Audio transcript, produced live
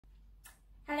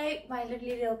Hello my lovely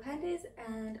little pandas,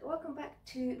 and welcome back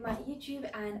to my YouTube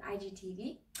and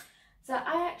IGTV. So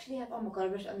I actually have, oh my god, I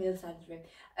rushed on the other side of the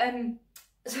room.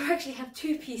 So I actually have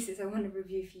two pieces I want to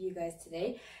review for you guys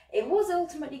today. It was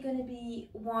ultimately going to be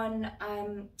one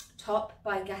top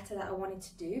by Gatta that I wanted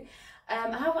to do.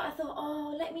 However, I thought,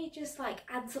 oh, let me just like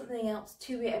add something else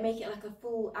to it and make it like a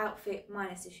full outfit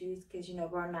minus the shoes, because you know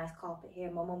we're on a nice carpet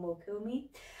here, my mum will kill me.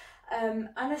 And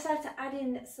I decided to add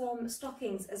in some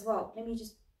stockings as well. Let me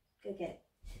just go get it.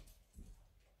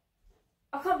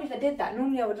 I can't believe I did that.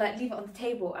 Normally I would like leave it on the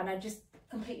table and I just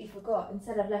completely forgot.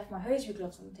 Instead I've left my hosiery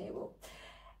gloves on the table.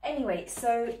 Anyway,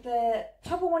 so the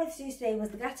top I wanted to do today was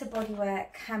the Gatta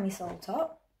Bodywear Camisole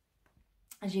top.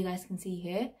 As you guys can see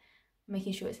here,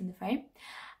 making sure it's in the frame.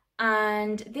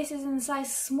 And this is in the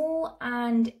size small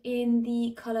and in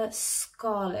the colour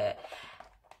Scarlet.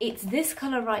 It's this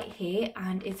colour right here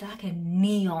and it's like a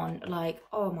neon, like,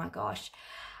 oh my gosh.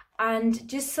 And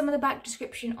just some of the back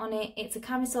description on it. It's a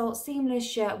camisole seamless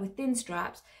shirt with thin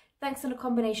straps. Thanks to a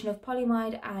combination of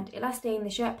polyamide and elastane,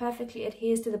 the shirt perfectly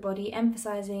adheres to the body,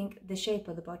 emphasizing the shape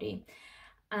of the body.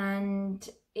 And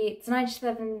it's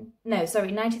 93%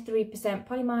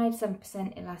 polyamide,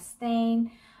 7%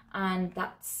 elastane, and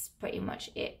that's pretty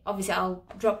much it. Obviously, I'll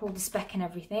drop all the spec and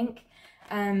everything.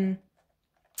 And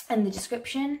the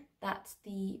description, that's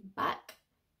the back.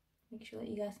 Make sure that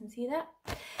you guys can see that.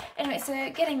 Anyway, so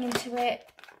getting into it,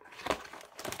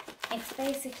 it's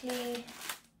basically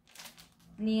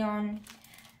neon.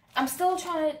 I'm still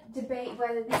trying to debate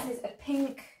whether this is a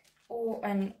pink or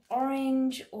an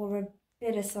orange or a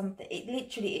bit of something.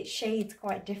 It shades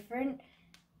quite different.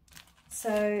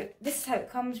 So this is how it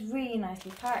comes, really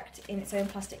nicely packed in its own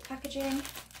plastic packaging.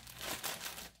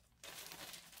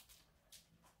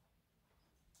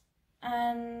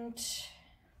 And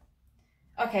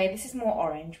okay, this is more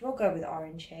orange. We'll go with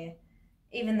orange here.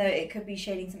 Even though it could be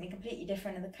shading something completely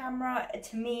different in the camera,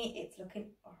 to me it's looking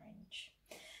orange.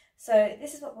 So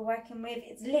this is what we're working with.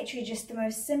 It's literally just the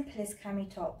most simplest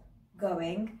cami top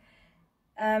going.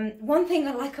 One thing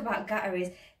I like about Gatta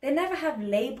is they never have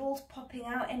labels popping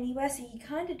out anywhere, so you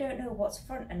kind of don't know what's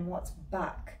front and what's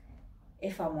back,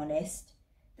 if I'm honest.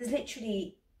 There's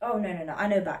literally, oh no, I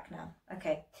know back now,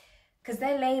 okay. Because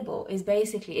their label is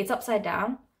basically, it's upside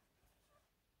down.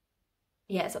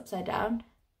 Yeah, it's upside down,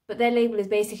 but their label is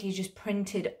basically just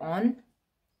printed on.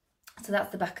 So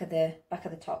that's the back of the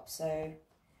top, so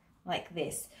like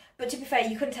this. But to be fair,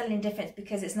 you couldn't tell any difference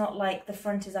because it's not like the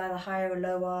front is either higher or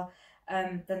lower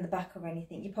than the back or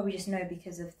anything. You probably just know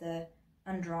because of the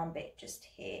underarm bit just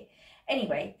here.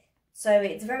 Anyway, so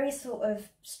it's very sort of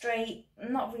straight,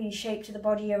 not really shaped to the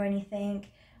body or anything.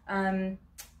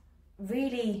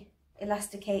 Really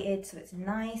elasticated, so it's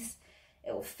nice.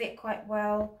 It will fit quite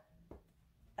well.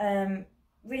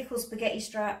 Really cool spaghetti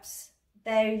straps.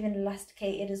 They're even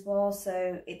elasticated as well,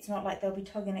 so it's not like they'll be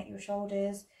tugging at your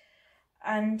shoulders.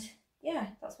 And yeah,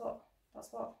 that's what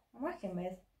I'm working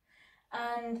with.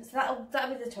 And so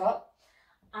that'll be the top.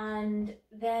 And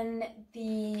then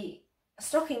the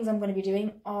stockings I'm going to be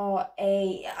doing are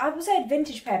I would say a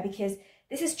vintage pair, because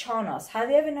this is Charnos. Have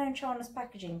you ever known Charnos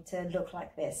packaging to look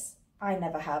like this? I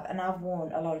never have, and I've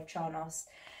worn a lot of Charnos,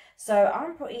 so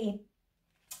I'm pretty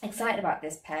excited about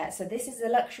this pair. So this is the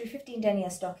luxury 15 Denier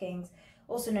stockings,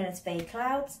 also known as Fade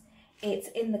Clouds. It's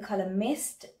in the colour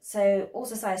Mist, so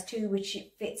also size 2, which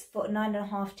it fits foot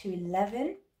 9.5 to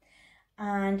 11.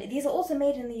 And these are also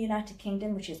made in the United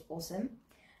Kingdom, which is awesome.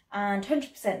 And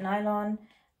 100% nylon.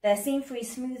 They're seam-free,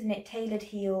 smooth knit, tailored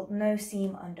heel, no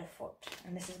seam underfoot.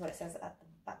 And this is what it says at the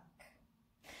back.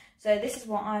 So this is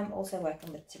what I'm also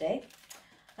working with today.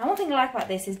 Now, one thing I like about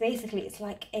this is basically it's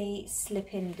like a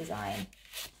slip-in design.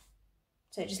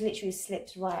 So it just literally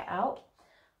slips right out.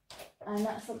 And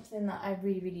that's something that I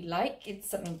really, really like. It's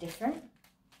something different.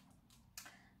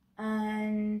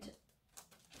 And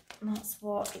that's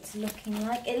what it's looking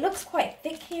like. It looks quite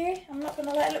thick here. I'm not going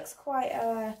to lie. It looks quite,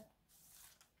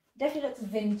 definitely looks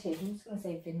vintage. I'm just going to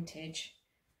say vintage.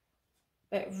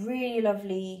 But really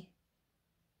lovely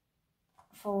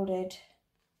folded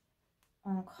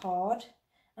on card.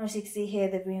 And as you can see here,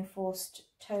 the reinforced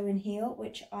toe and heel,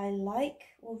 which I like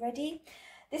already.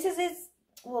 This is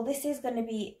going to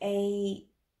be a,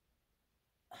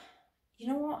 you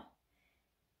know what?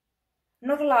 I'm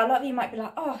not gonna lie, a lot of you might be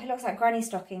like, oh, it looks like granny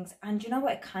stockings. And you know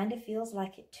what? It kind of feels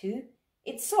like it too.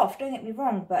 It's soft, don't get me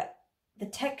wrong, but the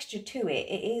texture to it,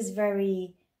 it is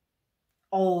very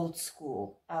old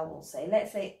school, I will say.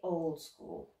 Let's say old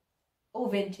school or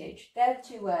vintage. They're the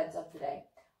two words of the day.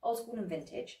 Old school and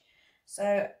vintage.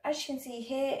 So as you can see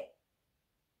here,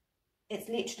 it's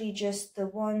literally just the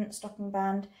one stocking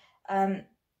band.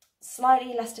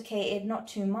 slightly elasticated, not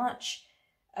too much,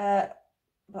 but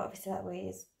obviously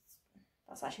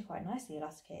that's actually quite nicely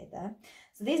elasticated there.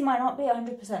 So these might not be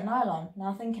 100% nylon,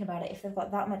 now thinking about it, if they've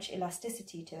got that much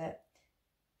elasticity to it.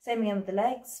 Same again with the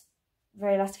legs,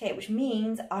 very elasticated, which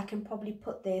means I can probably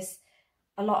put this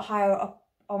a lot higher up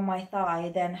on my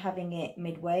thigh than having it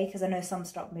midway, because I know some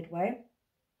stop midway.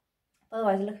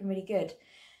 Otherwise they're looking really good.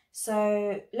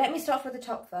 So let me start with the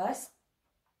top first,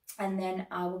 and then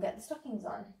I will get the stockings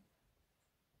on.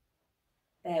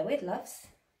 Bear with, loves.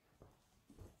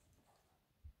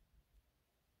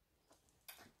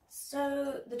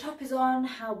 So the top is on.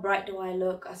 How bright do I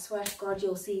look? I swear to God,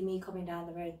 you'll see me coming down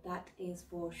the road, that is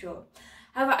for sure.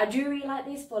 However, I do really like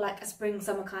this for like a spring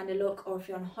summer kind of look, or if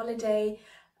you're on holiday,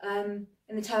 in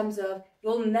the terms of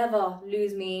you'll never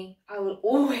lose me, I will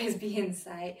always be in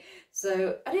sight.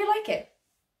 So I do like it.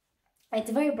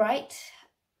 It's very bright.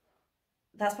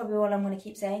 That's probably all I'm going to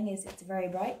keep saying, is it's very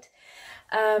bright.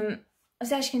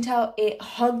 As you can tell, it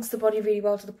hugs the body really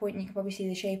well, to the point you can probably see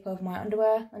the shape of my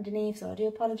underwear underneath, so I do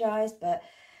apologise, but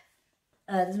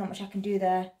there's not much I can do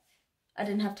there. I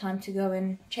didn't have time to go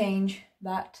and change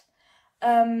that.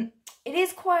 It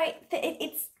is quite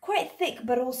it's quite thick,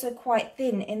 but also quite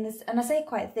thin in this, and I say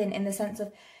quite thin in the sense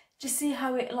of, just see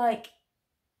how it, like,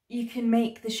 you can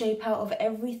make the shape out of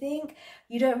everything.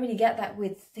 You don't really get that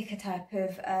with thicker type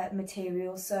of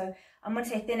material, so I'm going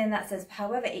to say thin in that sense.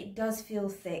 However, it does feel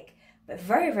thick, but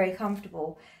very, very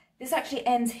comfortable. This actually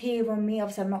ends here on me.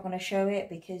 Obviously, I'm not going to show it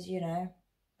because, you know,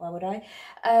 why would I?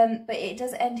 But it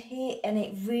does end here, and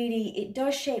it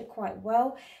does shape quite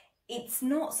well. It's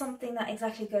not something that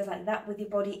exactly goes like that with your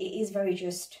body. It is very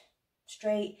just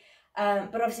straight.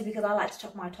 But obviously, because I like to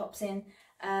tuck my tops in,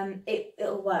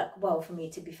 it'll work well for me,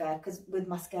 to be fair, because with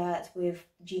my skirts, with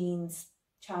jeans,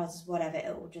 trousers, whatever,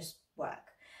 it will just work.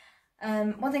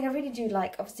 One thing I really do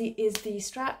like, obviously, is the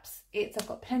straps. I've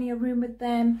got plenty of room with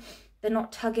them. They're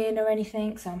not tugging or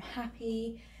anything, so I'm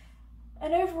happy.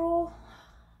 And overall,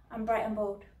 I'm bright and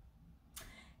bold.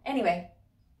 Anyway,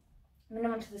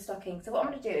 moving on to the stockings. So what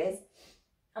I'm going to do is,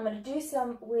 I'm going to do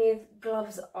some with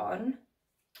gloves on.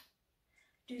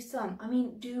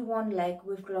 Do one leg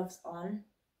with gloves on.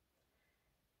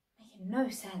 Making no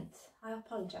sense. I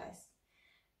apologise.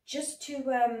 Just to,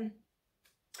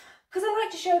 because I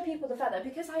like to show people the fact that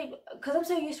because I'm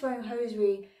so used to wearing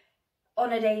hosiery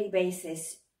on a daily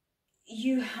basis,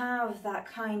 you have that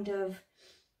kind of,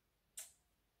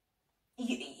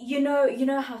 you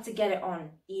know how to get it on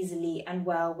easily and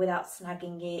well without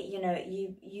snagging it. You know,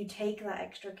 you take that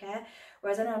extra care.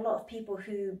 Whereas I know a lot of people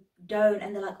who don't,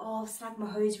 and they're like, oh, I'll snag my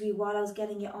hosiery while I was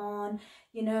getting it on,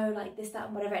 you know, like this, that,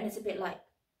 and whatever. And it's a bit like,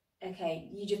 okay,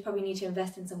 you just probably need to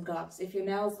invest in some gloves. If your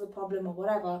nails are the problem or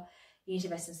whatever, you need to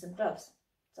invest in some gloves.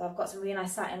 So I've got some really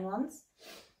nice satin ones.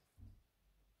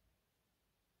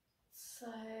 So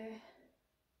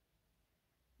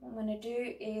what I'm going to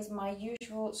do is my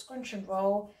usual scrunch and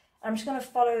roll. I'm just going to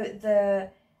follow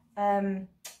the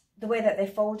way that they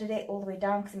folded it all the way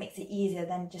down, because it makes it easier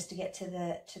than just to get to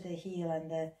the heel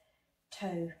and the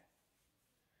toe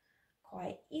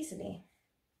quite easily.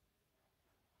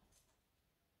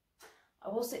 I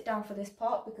will sit down for this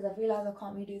part because I've realised I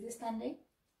can't really do this standing.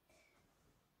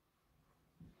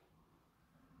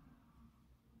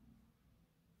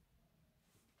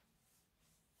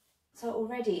 So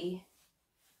already,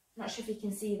 not sure if you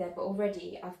can see there, but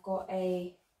already I've got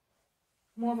a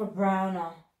more of a browner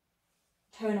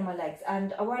tone on my legs,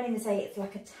 and I won't even say it's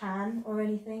like a tan or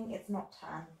anything. It's not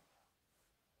tan.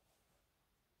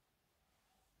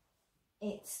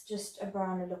 It's just a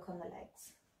browner look on the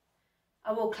legs.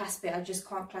 I will clasp it. I just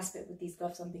can't clasp it with these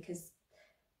gloves on because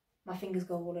my fingers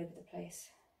go all over the place.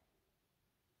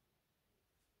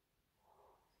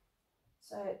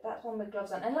 So that's one with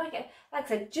gloves on. And like I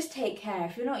said, just take care.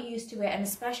 If you're not used to it, and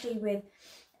especially with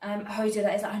hosiery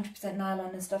that is 100%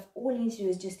 nylon and stuff, all you need to do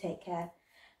is just take care.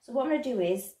 So what I'm going to do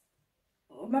is,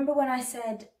 remember when I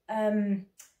said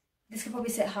this could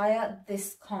probably sit higher?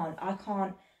 This can't. I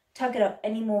can't tug it up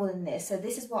any more than this. So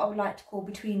this is what I would like to call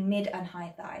between mid and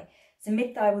high thigh. So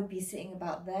mid thigh would be sitting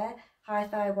about there. High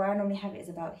thigh, where I normally have it, is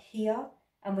about here.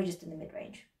 And we're just in the mid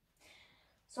range.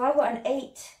 So I've got an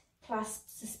 8 clasp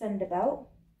suspender belt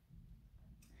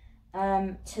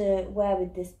to wear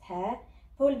with this pair.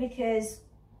 Probably because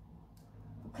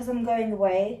I'm going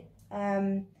away.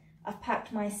 I've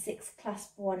packed my 6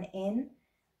 clasp one in,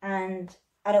 and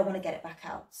I don't want to get it back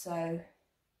out, so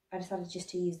I decided just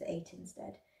to use the 8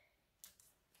 instead.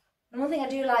 And one thing I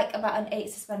do like about an 8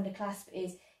 suspender clasp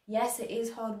is, yes, it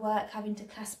is hard work having to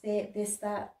clasp it, this,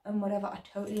 that, and whatever. I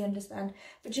totally understand.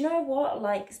 But you know what?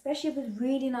 Like, especially with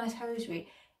really nice hosiery,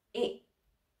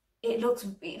 it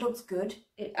looks good.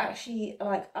 It actually,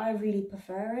 like, I really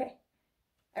prefer it.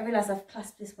 I realise I've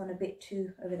clasped this one a bit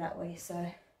too over that way,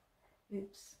 so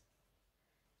oops.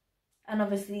 And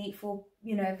obviously for,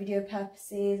 you know, video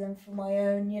purposes and for my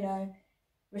own, you know,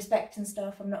 respect and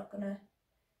stuff, I'm not gonna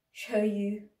show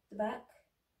you the back.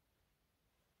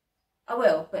 I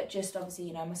will, but just obviously,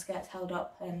 you know, my skirt's held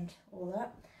up and all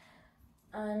that.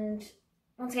 And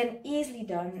once again, easily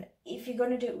done. If you're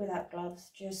gonna do it without gloves,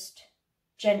 just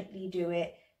gently do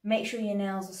it. Make sure your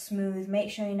nails are smooth, make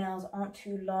sure your nails aren't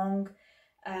too long,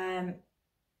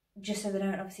 just so they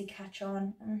don't obviously catch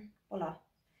on, and voila,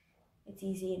 it's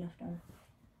easy enough done.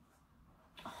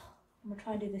 Oh, I'm gonna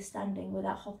try and do this standing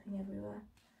without hopping everywhere.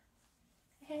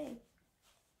 Hey.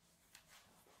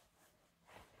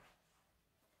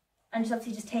 And just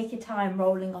obviously just take your time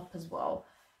rolling up as well.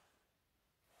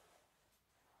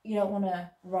 You don't want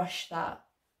to rush that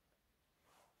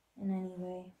in any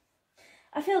way.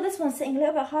 I feel this one's sitting a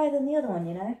little bit higher than the other one,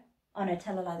 you know? Oh no,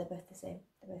 tell a lie, they're both the same.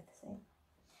 They're both the same.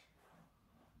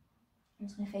 I'm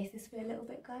just going to face this way a little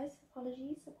bit, guys.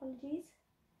 Apologies. I feel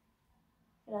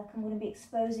like I'm going to be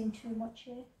exposing too much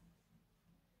here.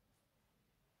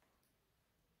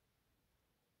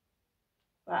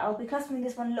 Right, I'll be customing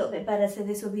this one a little bit better, so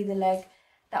this will be the leg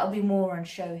that will be more on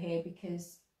show here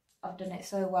because I've done it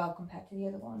so well compared to the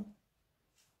other one.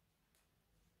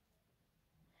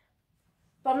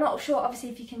 But I'm not sure, obviously,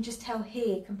 if you can just tell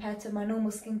here compared to my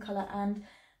normal skin colour and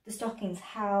the stockings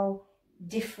how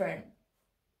different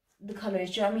the colour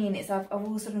is. Do you know what I mean? It's I've all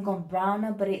of a sudden gone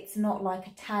browner, but it's not like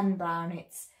a tan brown.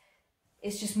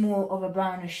 It's just more of a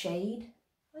browner shade.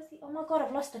 Where's the? Oh my god,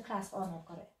 I've lost a clasp. Oh no, I've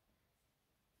got it.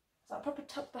 It's like proper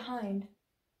tucked behind.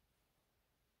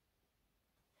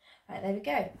 Right, there we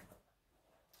go.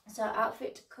 So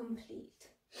outfit complete.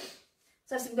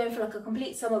 So I'm going for like a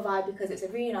complete summer vibe because it's a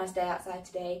really nice day outside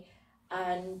today,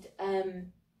 and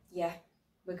yeah,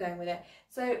 we're going with it.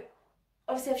 So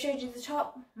obviously I've showed you the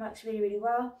top, works really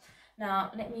well.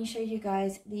 Now let me show you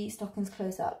guys the stockings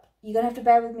close up. You're gonna have to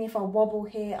bear with me if I wobble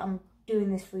here. I'm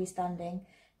doing this freestanding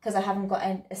because I haven't got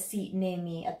a seat near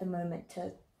me at the moment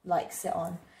to like sit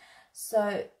on.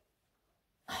 So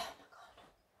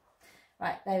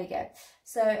right, there we go.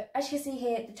 So as you can see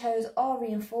here, the toes are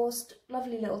reinforced,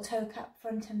 lovely little toe cap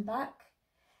front and back,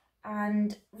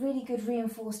 and really good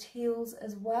reinforced heels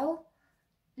as well.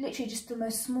 Literally just the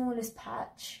most smallest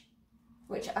patch,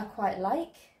 which I quite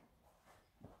like.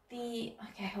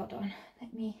 Okay, hold on,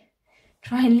 let me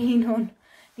try and lean on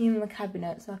the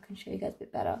cabinet so I can show you guys a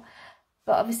bit better.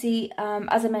 But obviously,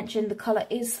 as I mentioned, the colour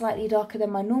is slightly darker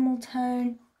than my normal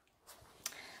tone.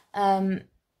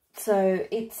 So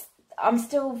I'm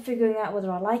still figuring out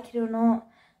whether I like it or not.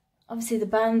 Obviously the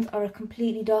bands are a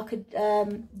completely darker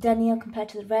denier compared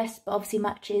to the rest, but obviously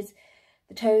matches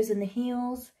the toes and the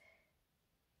heels.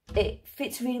 It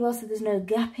fits really well, so there's no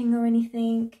gapping or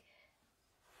anything,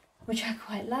 which I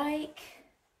quite like.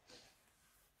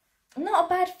 Not a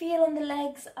bad feel on the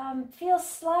legs. Feels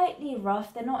slightly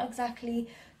rough. They're not exactly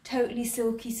totally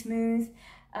silky smooth.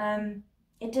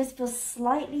 It does feel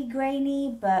slightly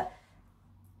grainy, but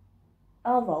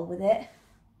I'll roll with it.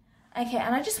 Okay,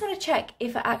 and I just want to check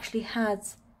if it actually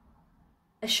has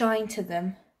a shine to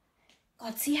them.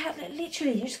 God, see how,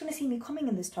 literally, you're just going to see me coming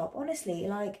in this top. Honestly,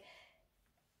 like,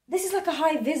 this is like a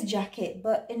high-vis jacket,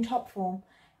 but in top form.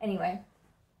 Anyway,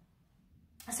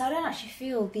 so I don't actually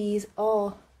feel these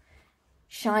are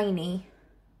shiny.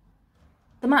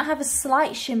 They might have a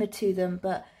slight shimmer to them,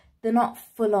 but they're not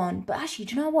full on. But actually,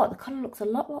 do you know what? The colour looks a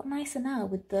lot nicer now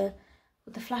with the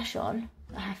flash on,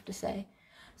 I have to say.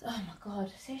 So, oh my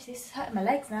god, seriously, this is hurting my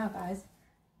legs now, guys.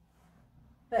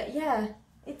 But yeah,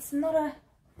 it's not a...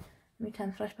 Let me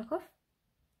turn the flash back off.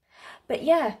 But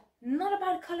yeah, not a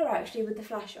bad colour actually with the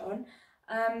flash on.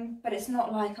 But it's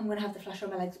not like I'm going to have the flash on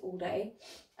my legs all day.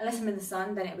 Unless I'm in the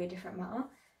sun, then it'll be a different matter.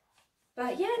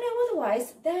 But yeah, no,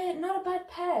 otherwise, they're not a bad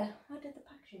pair. Where did the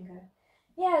packaging go?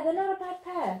 Yeah, they're not a bad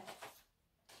pair.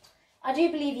 I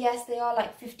do believe, yes, they are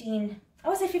like 15, I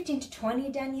would say 15 to 20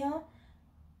 denier.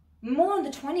 More on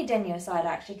the 20 denier side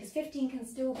actually, because 15 can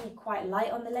still be quite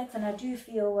light on the legs, and I do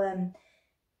feel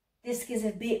this gives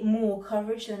a bit more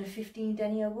coverage than a 15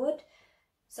 denier would.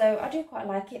 So I do quite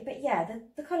like it, but yeah,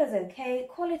 the colour's okay.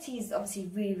 Quality is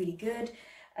obviously really good.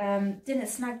 Didn't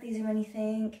snag these or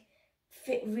anything.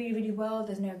 Fit really well.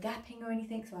 There's no gapping or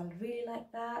anything, so I really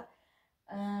like that.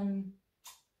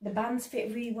 The bands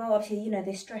fit really well. Obviously, you know,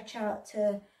 they stretch out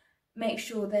to make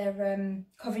sure they're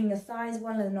covering your thighs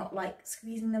well and not like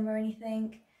squeezing them or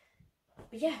anything.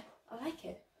 But yeah, I like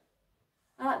it.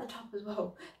 I like the top as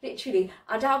well. Literally,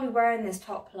 I doubt I'll be wearing this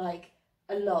top like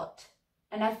a lot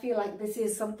and I feel like this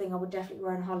is something I would definitely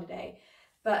wear on holiday.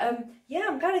 But yeah,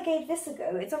 I'm glad I gave this a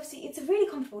go. It's a really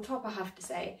comfortable top, I have to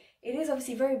say. It is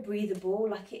obviously very breathable.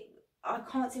 Like I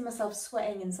can't see myself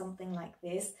sweating in something like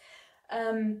this.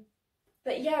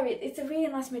 But yeah, it's a really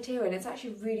nice material, and it's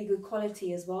actually really good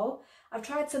quality as well. I've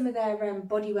tried some of their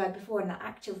bodywear before, and the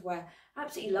activewear. I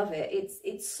absolutely love it.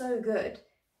 It's so good.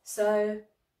 So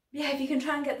yeah, if you can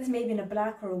try and get this maybe in a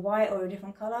black or a white or a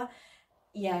different colour,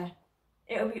 yeah,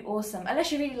 it'll be awesome.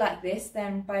 Unless you really like this,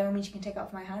 then by all means you can take it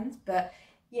off my hands. But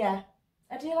yeah,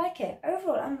 I do like it.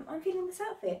 Overall, I'm feeling this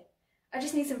outfit. I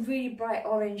just need some really bright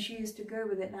orange shoes to go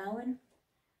with it now, and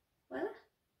voila.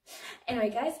 Anyway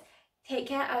guys, take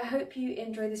care. I hope you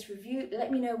enjoyed this review.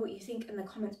 Let me know what you think in the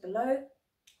comments below,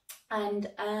 and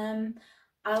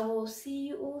I will see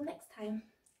you all next time.